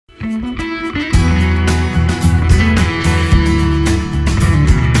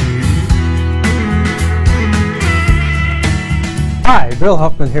Hi, Bill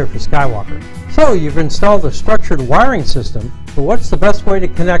Huffman here for Skywalker. So you've installed a structured wiring system, but what's the best way to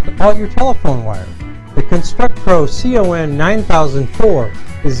connect all your telephone wire? The ConstructPro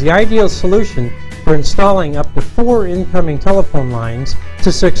CON9004 is the ideal solution for installing up to 4 incoming telephone lines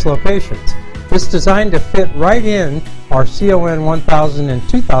to 6 locations. It's designed to fit right in our CON1000 and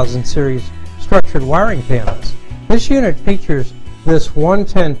 2000 series structured wiring panels. This unit features this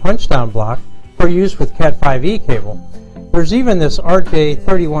 110 punch-down block for use with Cat5e cable. There's even this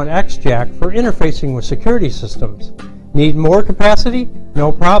RJ31X jack for interfacing with security systems. Need more capacity?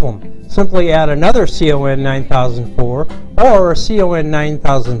 No problem. Simply add another CON9004 or a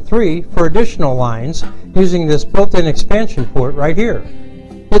CON9003 for additional lines using this built-in expansion port right here.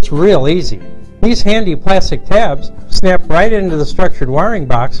 It's real easy. These handy plastic tabs snap right into the structured wiring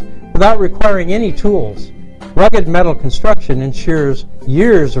box without requiring any tools. Rugged metal construction ensures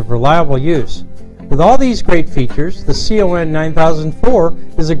years of reliable use. With all these great features, the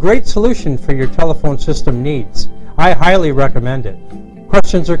CON9004 is a great solution for your telephone system needs. I highly recommend it.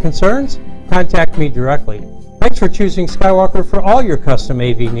 Questions or concerns? Contact me directly. Thanks for choosing Skywalker for all your custom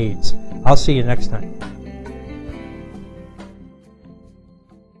AV needs. I'll see you next time.